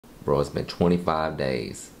Bro, it's been 25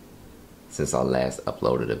 days since I last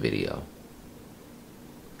uploaded a video.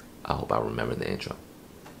 I hope I remember the intro.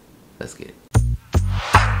 Let's get it.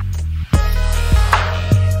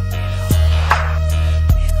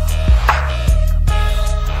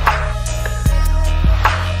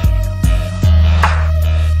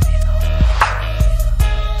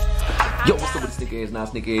 Yo, what's up with the sneakerheads, not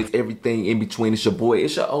sneakerheads, everything in between? It's your boy,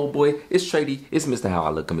 it's your old boy, it's Trady, it's Mr. How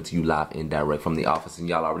I Look coming to you live and direct from the office, and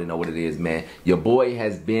y'all already know what it is, man. Your boy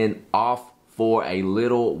has been off for a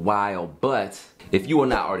little while, but if you are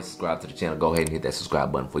not already subscribed to the channel, go ahead and hit that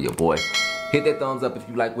subscribe button for your boy. Hit that thumbs up if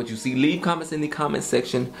you like what you see. Leave comments in the comment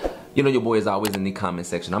section. You know your boy is always in the comment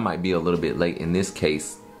section. I might be a little bit late in this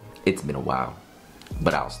case. It's been a while,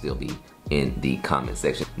 but I'll still be in the comment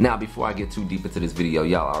section. Now, before I get too deep into this video,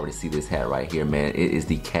 y'all already see this hat right here, man. It is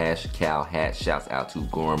the Cash Cow hat. Shouts out to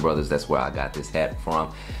Goorin Brothers. That's where I got this hat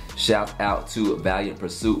from. Shout out to Valiant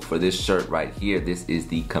Pursuit for this shirt right here. This is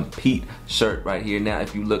the Compete shirt right here. Now,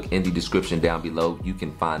 if you look in the description down below, you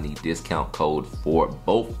can find the discount code for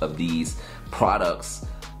both of these products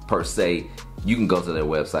per se. You can go to their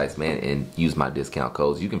websites, man, and use my discount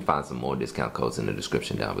codes. You can find some more discount codes in the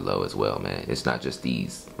description down below as well, man. It's not just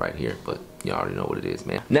these right here, but you already know what it is,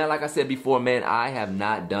 man. Now, like I said before, man, I have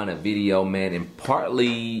not done a video, man, and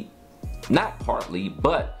not partly,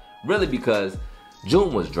 but really because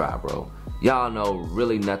June was dry, bro. Y'all know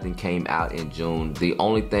really nothing came out in June. The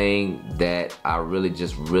only thing that I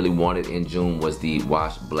really wanted in June was the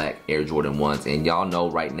washed black Air Jordan 1s. And y'all know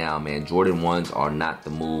right now, man, Jordan 1s are not the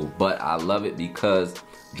move, but I love it because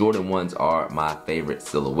Jordan 1s are my favorite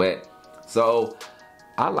silhouette. So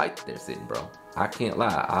I like that they're sitting, bro. I can't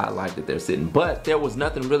lie, I like that they're sitting, but there was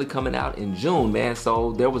nothing really coming out in June, man,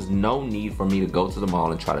 so there was no need for me to go to the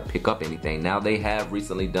mall and try to pick up anything. Now, they have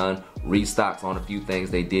recently done restocks on a few things.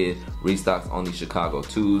 They did restocks on the Chicago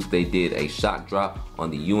 2s. They did a shock drop on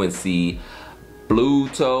the UNC blue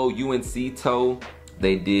toe, UNC toe.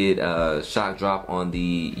 They did a shock drop on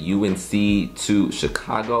the UNC to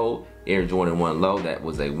Chicago Air Jordan 1 Low. That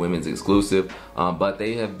was a women's exclusive, but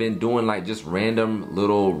they have been doing like just random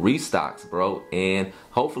little restocks, bro, and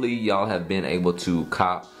hopefully y'all have been able to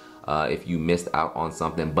cop if you missed out on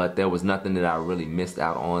something. But there was nothing that I really missed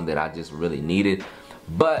out on that I just really needed.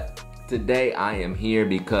 But today I am here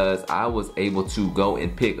because I was able to go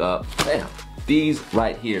and pick up these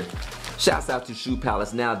right here. Shouts out to Shoe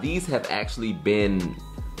Palace. Now, these have actually been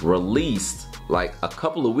released like a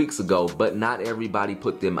couple of weeks ago, but not everybody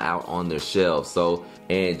put them out on their shelves. So,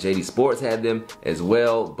 and JD Sports had them as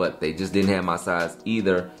well, but they just didn't have my size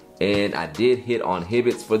either. And I did hit on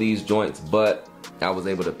Hibbett's for these joints, but I was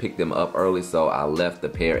able to pick them up early, so I left the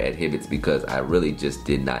pair at Hibbett's because I really just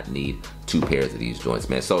did not need 2 pairs of these joints,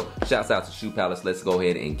 man. So shouts out to Shoe Palace. Let's go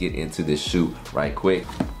ahead and get into this shoe right quick.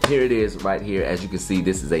 Here it is right here. As you can see,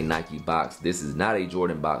 this is a Nike box. This is not a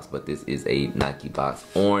Jordan box, but this is a Nike box.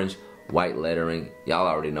 Orange, white lettering. Y'all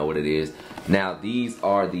already know what it is. Now, these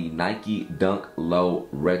are the Nike Dunk Low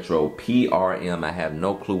Retro PRM. I have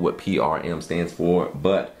no clue what PRM stands for,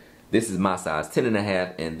 but this is my size,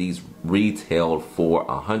 10.5, and these retailed for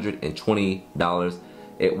 $120.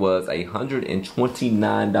 It was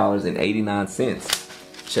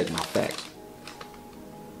 $129.89. Check my facts.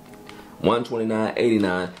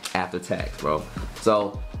 $129.89 after tax, bro.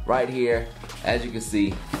 So right here, as you can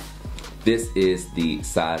see, this is the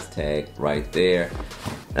size tag right there.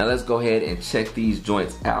 Now let's go ahead and check these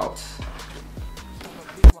joints out.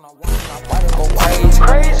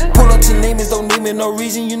 Pull up to name it, don't need me no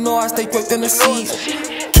reason. You know I stay quick in the seas.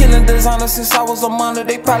 Killing designer since I was a minor.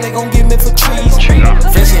 They probably gon' get me for trees.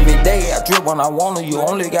 Fresh every day, I drip when I wanna. You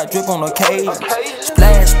only got drip on occasion.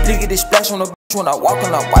 Splash, diggity splash on the bitch when I walk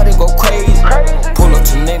and I white and go crazy. Pull up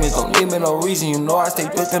to name it, don't need me no reason. You know I stay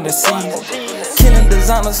quick in the seas. Killing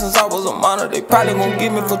designer since I was a minor. They probably gon'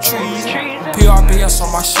 get me for trees. PRPS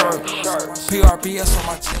on my shirt, PRPS on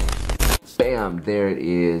my chain. Bam, there it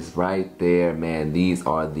is right there, man. These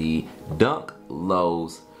are the Dunk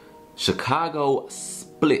Lows Chicago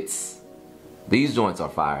Splits. These joints are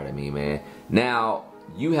fire to me, man. Now,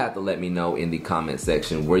 you have to let me know in the comment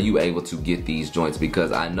section, were you able to get these joints?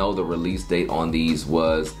 Because I know the release date on these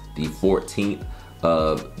was the 14th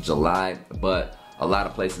of July, but a lot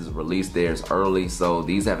of places released theirs early, so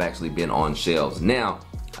these have actually been on shelves. Now,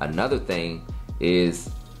 another thing is,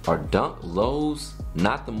 are Dunk Lows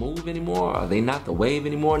not the move anymore? Are they not the wave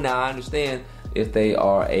anymore? Now, I understand if they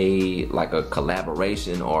are like a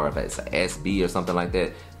collaboration, or if it's an SB or something like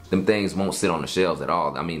that, them things won't sit on the shelves at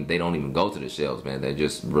all. I mean, they don't even go to the shelves, man. They're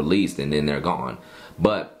just released and then they're gone.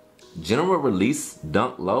 But general release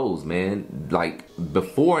dunk lows, man. Like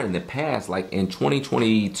before in the past, like in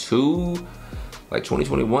 2022, like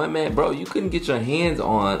 2021, man, bro, you couldn't get your hands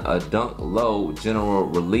on a dunk low general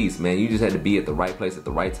release, man. You just had to be at the right place at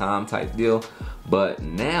the right time type deal. But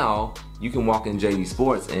now you can walk in JD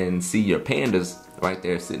Sports and see your pandas right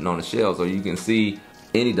there sitting on the shelves, or you can see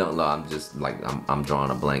any dunk low. I'm just like, I'm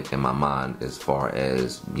drawing a blank in my mind as far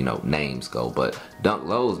as, you know, names go. But dunk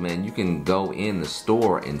lows, man, you can go in the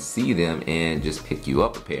store and see them and just pick you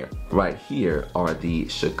up a pair. Right here are the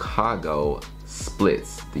Chicago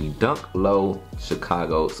splits, the dunk low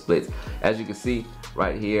Chicago splits. As you can see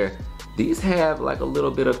right here, these have like a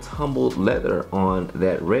little bit of tumbled leather on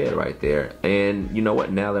that red right there. And you know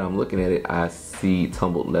what, now that I'm looking at it, I see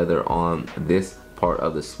tumbled leather on this part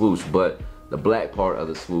of the swoosh, but the black part of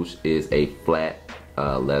the swoosh is a flat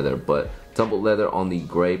leather, but tumbled leather on the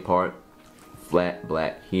gray part, flat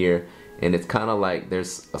black here. And it's kind of like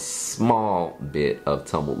there's a small bit of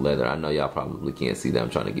tumbled leather. I know y'all probably can't see that. I'm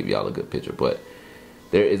trying to give y'all a good picture, but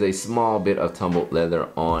there is a small bit of tumbled leather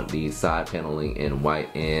on the side paneling in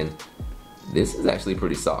white, and this is actually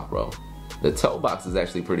pretty soft, bro. The toe box is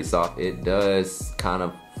actually pretty soft. It does kind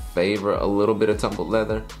of favor a little bit of tumbled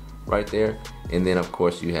leather right there. And then of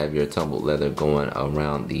course you have your tumbled leather going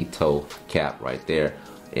around the toe cap right there.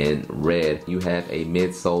 In red, you have a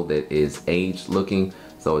midsole that is aged looking,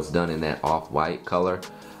 so it's done in that off-white color,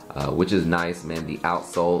 which is nice, man. The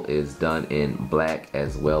outsole is done in black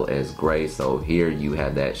as well as gray, so here you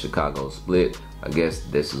have that Chicago split. I guess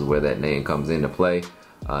this is where that name comes into play.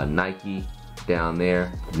 Nike down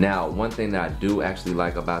there. Now, one thing that I do actually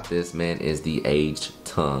like about this, man, is the aged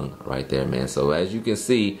tongue right there, man. So as you can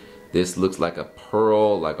see, this looks like a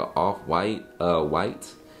pearl, like an off-white white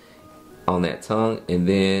on that tongue. And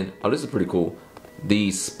then, oh, this is pretty cool.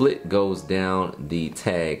 The split goes down the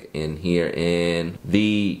tag in here, and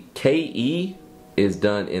the KE is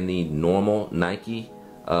done in the normal Nike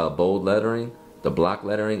bold lettering, the block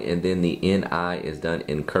lettering, and then the NI is done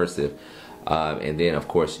in cursive. And then of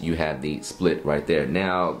course you have the split right there.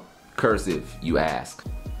 Now, cursive, you ask.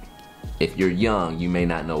 If you're young, you may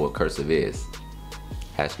not know what cursive is.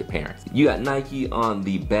 Ask your parents. You got Nike on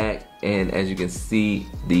the back, and as you can see,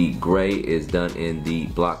 the gray is done in the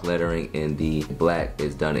block lettering and the black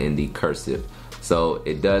is done in the cursive. So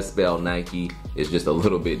it does spell Nike. It's just a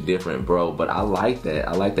little bit different, bro, but I like that.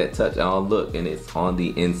 I like that touch. Oh, look, and it's on the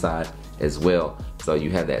inside as well. So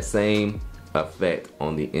you have that same effect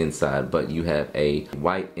on the inside, but you have a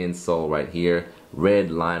white insole right here,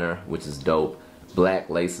 red liner, which is dope. Black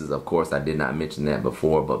laces, of course, I did not mention that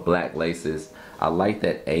before, but black laces. I like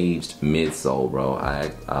that aged midsole, bro.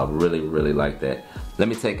 I really like that. Let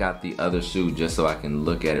me take out the other shoe just so I can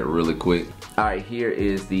look at it really quick. All right, here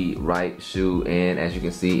is the right shoe, and as you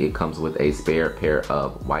can see, it comes with a spare pair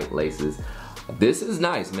of white laces. This is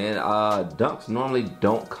nice, man. Dunks normally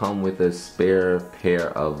don't come with a spare pair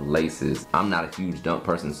of laces. I'm not a huge dunk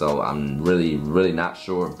person, so I'm really not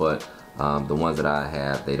sure, but the ones that I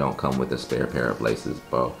have, they don't come with a spare pair of laces,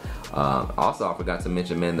 bro. Also, I forgot to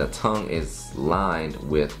mention, man, the tongue is lined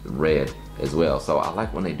with red as well. So I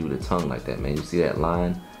like when they do the tongue like that, man. You see that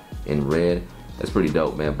line in red? That's pretty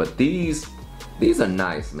dope, man. But these are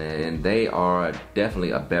nice, man, and they are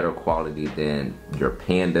definitely a better quality than your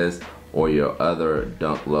Pandas or your other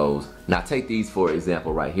dunk lows. Now take these for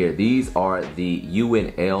example right here. These are the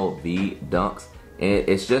UNLV dunks, and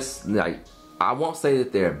it's just like, I won't say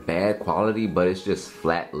that they're bad quality, but it's just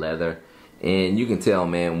flat leather. And you can tell,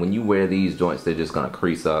 man, when you wear these joints, they're just gonna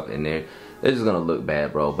crease up and they're just gonna look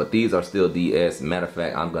bad, bro. But these are still DS. Matter of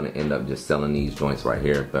fact, I'm gonna end up just selling these joints right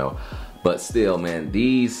here, bro. But still, man,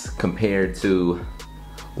 these compared to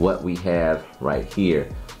what we have right here,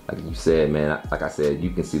 like you said, man, like I said, you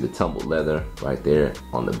can see the tumbled leather right there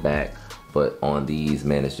on the back. But on these,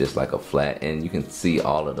 man, it's just like a flat, and you can see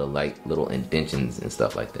all of the like little indentions and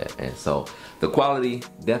stuff like that. And so the quality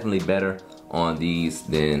definitely better on these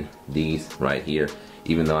than these right here,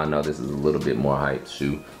 even though I know this is a little bit more hype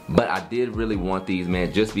shoe. But I did really want these,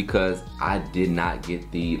 man, just because I did not get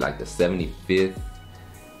the like the 75th,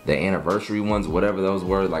 the anniversary ones, whatever those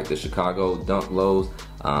were, like the Chicago dunk lows.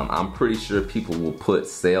 I'm pretty sure people will put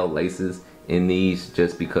sail laces in these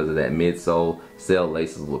just because of that midsole. Sail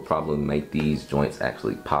laces would probably make these joints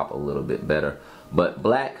actually pop a little bit better. But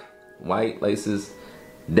black, white laces,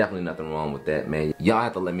 definitely nothing wrong with that, man. Y'all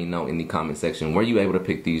have to let me know in the comment section, were you able to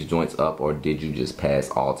pick these joints up, or did you just pass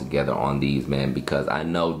altogether on these, man? Because I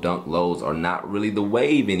know dunk lows are not really the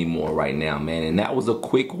wave anymore right now, man, and that was a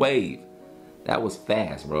quick wave. That was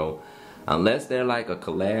fast, bro. unless they're like a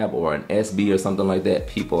collab or an SB or something like that,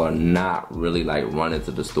 people are not really like running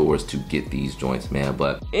to the stores to get these joints, man.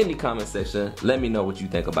 But in the comment section, let me know what you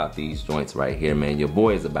think about these joints right here, man. Your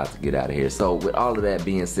boy is about to get out of here. So with all of that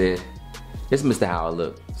being said, it's Mr. How I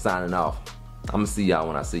Look signing off. I'm gonna see y'all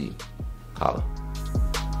when I see you. Holla.